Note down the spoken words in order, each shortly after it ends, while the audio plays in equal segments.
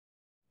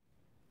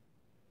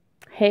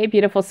Hey,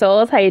 beautiful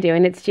souls. How you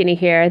doing? It's Ginny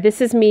here.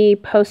 This is me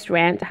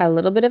post-rant. Had a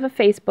little bit of a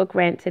Facebook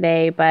rant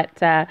today, but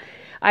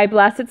I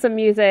blasted some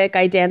music.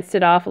 I danced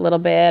it off a little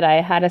bit. I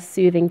had a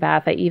soothing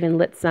bath. I even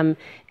lit some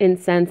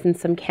incense and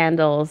some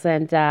candles,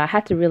 and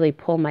had to really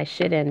pull my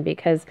shit in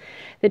because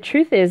the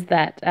truth is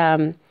that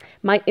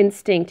my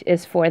instinct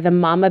is for the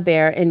mama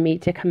bear in me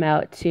to come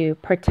out to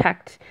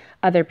protect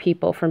other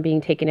people from being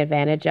taken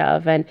advantage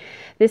of. And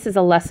this is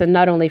a lesson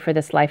not only for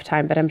this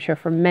lifetime, but I'm sure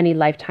for many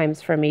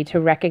lifetimes for me to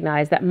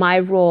recognize that my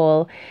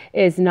role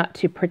is not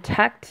to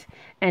protect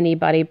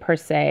anybody per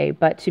se,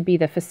 but to be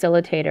the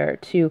facilitator,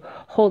 to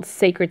hold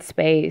sacred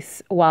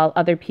space while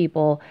other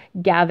people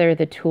gather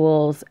the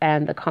tools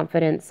and the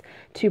confidence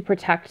to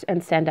protect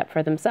and stand up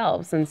for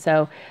themselves. And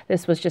so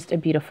this was just a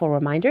beautiful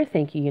reminder.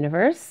 Thank you,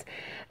 universe.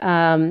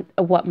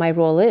 What my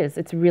role is.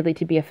 It's really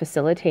to be a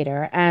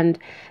facilitator. And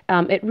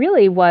it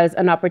really was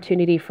an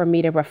opportunity for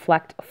me to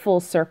reflect full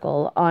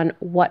circle on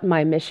what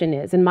my mission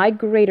is. And my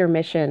greater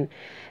mission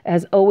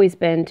has always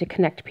been to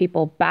connect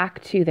people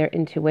back to their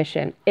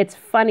intuition. It's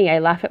funny, I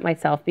laugh at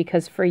myself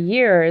because for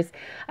years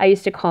I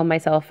used to call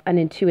myself an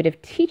intuitive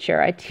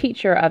teacher, a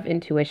teacher of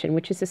intuition,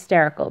 which is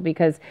hysterical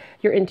because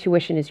your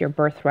intuition is your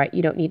birthright.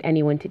 You don't need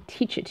anyone to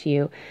teach it to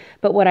you.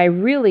 But what I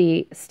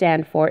really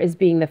stand for is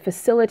being the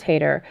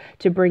facilitator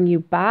to bring you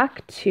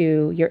back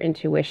to your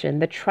intuition,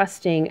 the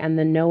trusting and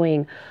the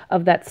knowing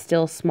of that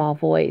still small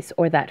voice,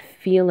 or that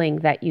feeling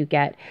that you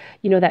get.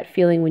 You know, that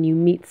feeling when you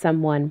meet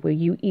someone where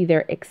you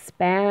either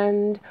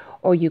expand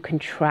or you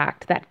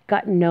contract, that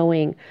gut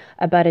knowing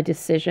about a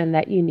decision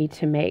that you need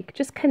to make.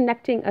 Just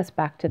connecting us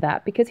back to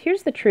that. Because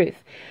here's the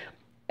truth.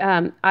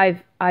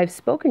 I've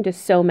spoken to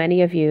so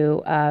many of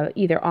you,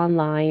 either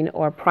online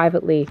or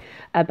privately,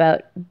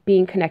 about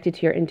being connected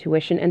to your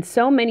intuition. And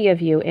so many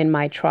of you in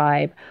my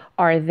tribe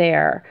are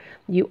there.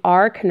 You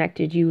are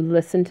connected. You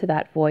listen to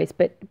that voice.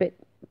 But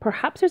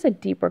perhaps there's a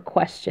deeper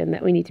question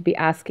that we need to be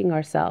asking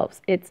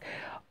ourselves. It's,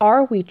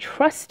 are we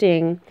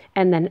trusting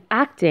and then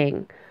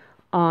acting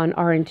on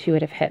our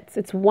intuitive hits?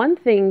 It's one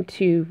thing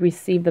to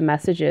receive the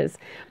messages.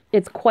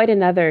 It's quite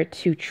another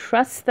to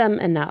trust them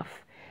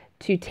enough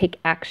to take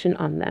action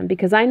on them.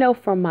 Because I know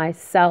for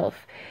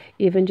myself,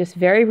 even just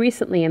very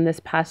recently in this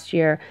past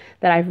year,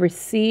 that I've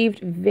received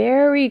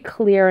very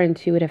clear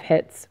intuitive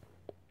hits.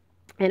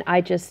 And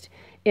I just,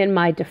 in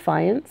my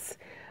defiance,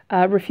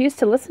 refused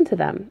to listen to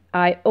them.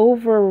 I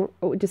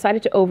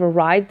decided to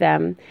override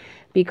them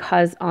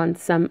because on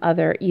some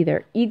other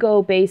either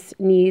ego-based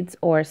needs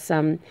or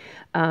some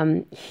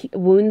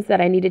wounds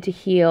that I needed to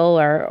heal,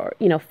 or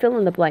fill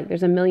in the blank.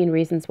 There's a million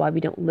reasons why we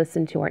don't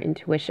listen to our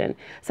intuition.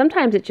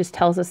 Sometimes it just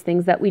tells us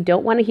things that we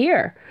don't want to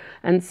hear.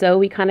 And so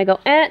we kind of go,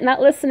 not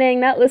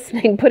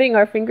listening, putting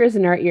our fingers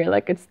in our ear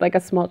like it's like a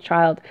small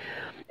child.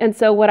 And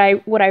so what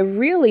I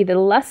really, the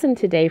lesson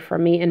today for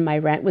me in my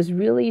rant was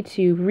really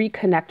to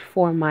reconnect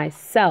for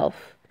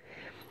myself,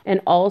 and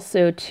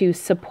also to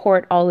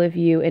support all of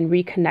you in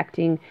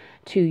reconnecting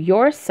to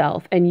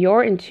yourself and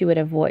your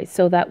intuitive voice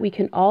so that we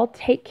can all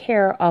take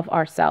care of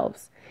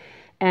ourselves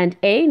and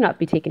not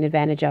be taken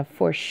advantage of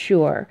for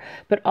sure,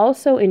 but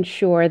also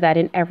ensure that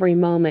in every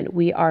moment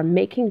we are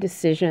making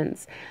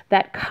decisions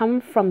that come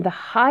from the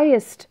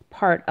highest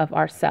part of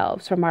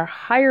ourselves, from our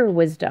higher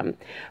wisdom,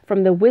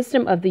 from the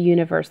wisdom of the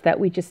universe that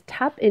we just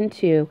tap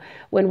into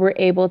when we're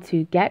able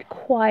to get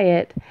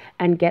quiet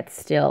and get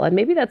still. And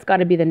maybe that's got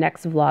to be the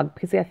next vlog,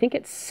 because I think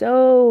it's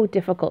so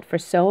difficult for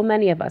so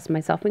many of us,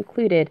 myself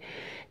included,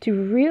 to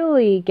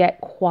really get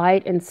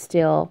quiet and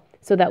still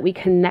so that we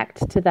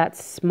connect to that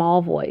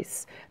small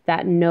voice,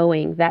 that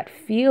knowing, that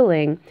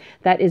feeling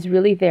that is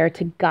really there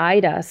to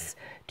guide us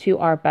to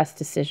our best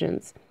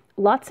decisions.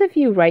 Lots of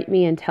you write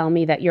me and tell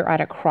me that you're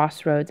at a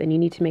crossroads and you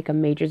need to make a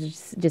major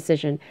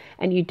decision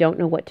and you don't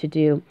know what to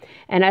do.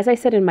 And as I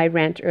said in my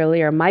rant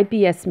earlier, my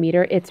BS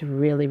meter, it's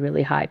really,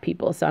 really high,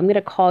 people. So I'm going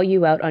to call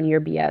you out on your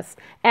BS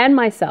and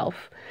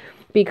myself,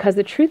 because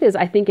the truth is,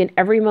 I think in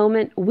every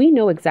moment, we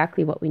know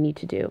exactly what we need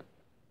to do.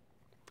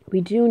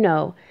 We do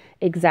know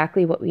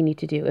exactly what we need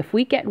to do. If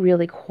we get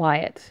really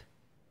quiet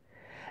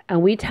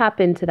and we tap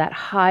into that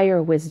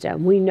higher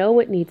wisdom, we know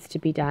what needs to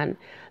be done.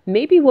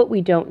 Maybe what we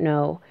don't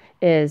know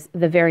is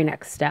the very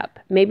next step.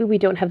 Maybe we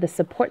don't have the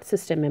support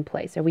system in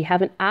place, or we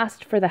haven't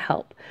asked for the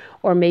help,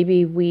 or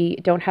maybe we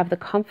don't have the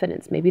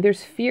confidence. Maybe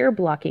there's fear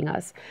blocking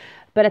us.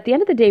 But at the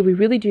end of the day, we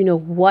really do know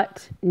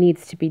what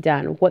needs to be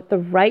done, what the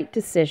right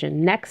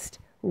decision, next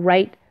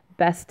right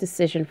best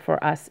decision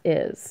for us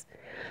is.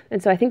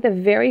 And so I think the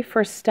very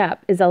first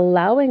step is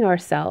allowing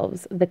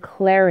ourselves the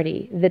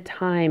clarity, the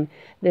time,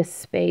 the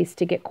space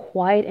to get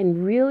quiet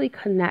and really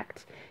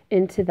connect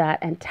into that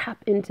and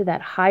tap into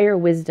that higher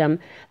wisdom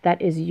that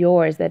is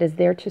yours, that is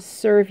there to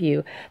serve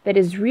you, that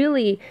is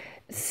really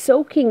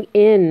soaking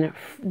in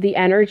the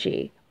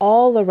energy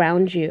all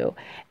around you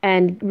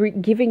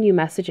and giving you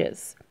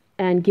messages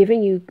and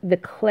giving you the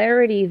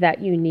clarity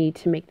that you need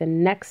to make the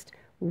next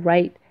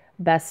right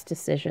best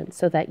decision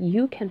so that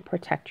you can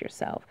protect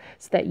yourself,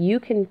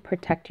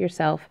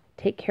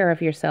 take care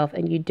of yourself,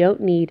 and you don't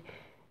need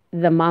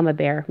the mama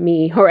bear,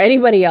 me, or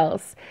anybody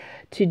else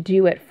to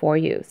do it for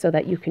you so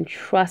that you can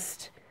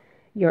trust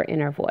your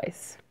inner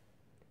voice.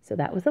 So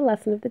that was the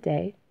lesson of the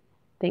day.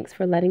 Thanks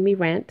for letting me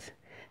rant.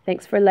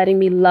 Thanks for letting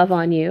me love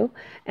on you.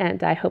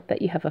 And I hope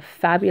that you have a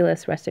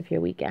fabulous rest of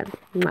your weekend.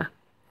 Mwah.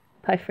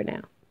 Bye for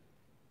now.